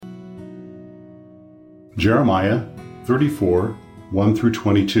Jeremiah 34, 1 through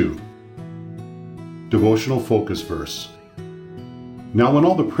 22. Devotional focus verse. Now when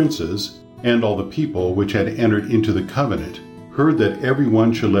all the princes and all the people which had entered into the covenant heard that every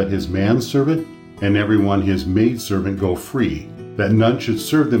one should let his manservant and every one his maidservant go free, that none should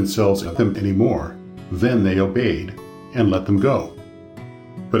serve themselves with them any more, then they obeyed, and let them go.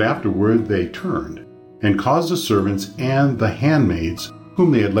 But afterward they turned, and caused the servants and the handmaids,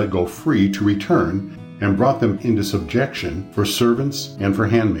 whom they had let go free, to return, and brought them into subjection for servants and for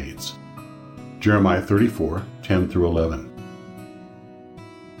handmaids. Jeremiah 34, 10 through 11.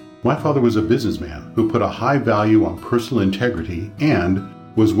 My father was a businessman who put a high value on personal integrity and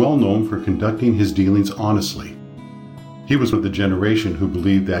was well known for conducting his dealings honestly. He was of the generation who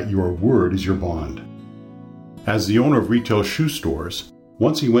believed that your word is your bond. As the owner of retail shoe stores,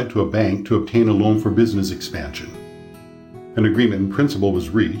 once he went to a bank to obtain a loan for business expansion. An agreement in principle was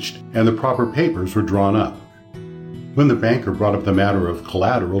reached, and the proper papers were drawn up. When the banker brought up the matter of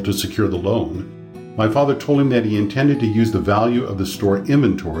collateral to secure the loan, my father told him that he intended to use the value of the store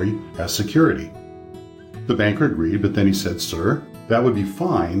inventory as security. The banker agreed, but then he said, "Sir, that would be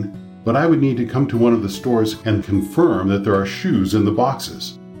fine, but I would need to come to one of the stores and confirm that there are shoes in the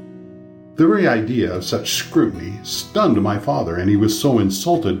boxes." The very idea of such scrutiny stunned my father, and he was so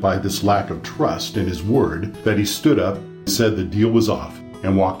insulted by this lack of trust in his word that he stood up, said the deal was off,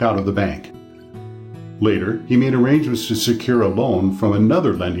 and walked out of the bank. Later, he made arrangements to secure a loan from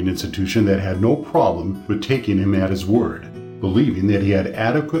another lending institution that had no problem with taking him at his word, believing that he had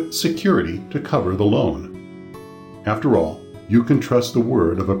adequate security to cover the loan. After all, you can trust the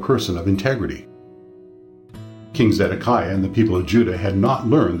word of a person of integrity. King Zedekiah and the people of Judah had not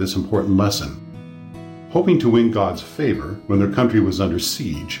learned this important lesson. Hoping to win God's favor when their country was under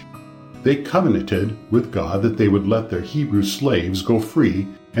siege, they covenanted with God that they would let their Hebrew slaves go free,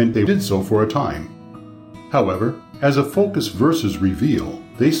 and they did so for a time. However, as the focus verses reveal,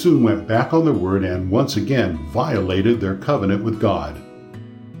 they soon went back on their word and once again violated their covenant with God.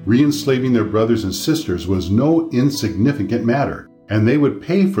 Re-enslaving their brothers and sisters was no insignificant matter, and they would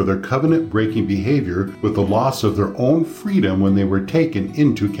pay for their covenant-breaking behavior with the loss of their own freedom when they were taken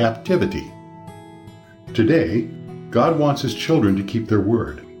into captivity. Today, God wants His children to keep their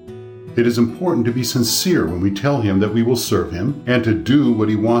word. It is important to be sincere when we tell Him that we will serve Him and to do what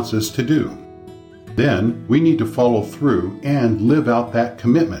He wants us to do. Then we need to follow through and live out that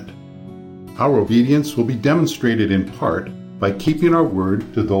commitment. Our obedience will be demonstrated in part by keeping our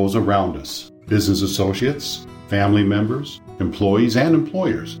word to those around us, business associates, family members, employees, and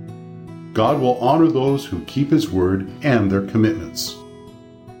employers. God will honor those who keep His word and their commitments.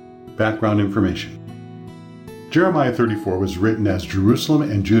 Background information. Jeremiah 34 was written as Jerusalem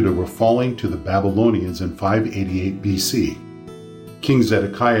and Judah were falling to the Babylonians in 588 BC. King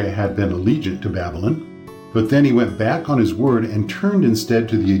Zedekiah had been allegiant to Babylon, but then he went back on his word and turned instead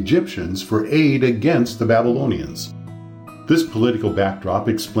to the Egyptians for aid against the Babylonians. This political backdrop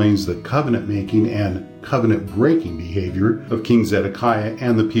explains the covenant-making and covenant-breaking behavior of King Zedekiah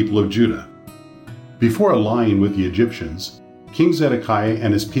and the people of Judah. Before allying with the Egyptians, King Zedekiah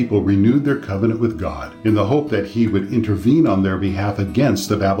and his people renewed their covenant with God in the hope that He would intervene on their behalf against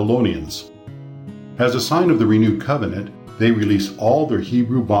the Babylonians. As a sign of the renewed covenant, they released all their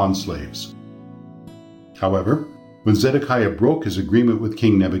Hebrew bondslaves. However, when Zedekiah broke his agreement with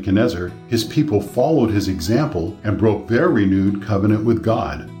King Nebuchadnezzar, his people followed his example and broke their renewed covenant with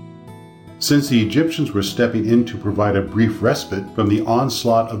God. Since the Egyptians were stepping in to provide a brief respite from the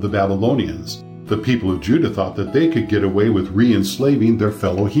onslaught of the Babylonians, the people of Judah thought that they could get away with re-enslaving their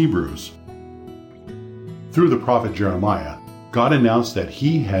fellow Hebrews. Through the prophet Jeremiah, God announced that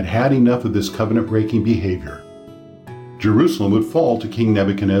He had had enough of this covenant-breaking behavior. Jerusalem would fall to King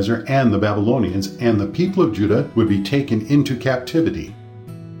Nebuchadnezzar and the Babylonians, and the people of Judah would be taken into captivity.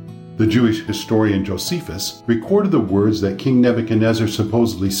 The Jewish historian Josephus recorded the words that King Nebuchadnezzar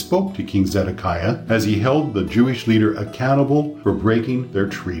supposedly spoke to King Zedekiah as he held the Jewish leader accountable for breaking their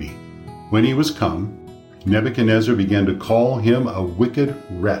treaty. When he was come, Nebuchadnezzar began to call him a wicked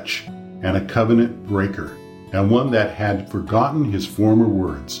wretch and a covenant breaker, and one that had forgotten his former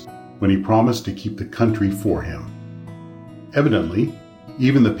words when he promised to keep the country for him. Evidently,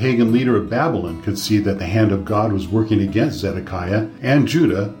 even the pagan leader of Babylon could see that the hand of God was working against Zedekiah and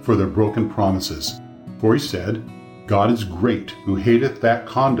Judah for their broken promises. For he said, "God is great, who hateth that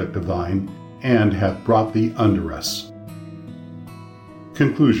conduct of thine, and hath brought thee under us."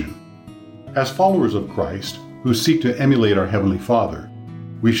 Conclusion. As followers of Christ, who seek to emulate our Heavenly Father,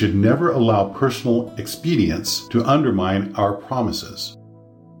 we should never allow personal expedience to undermine our promises.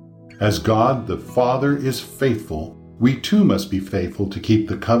 As God the Father is faithful, we too must be faithful to keep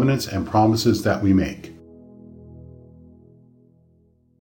the covenants and promises that we make.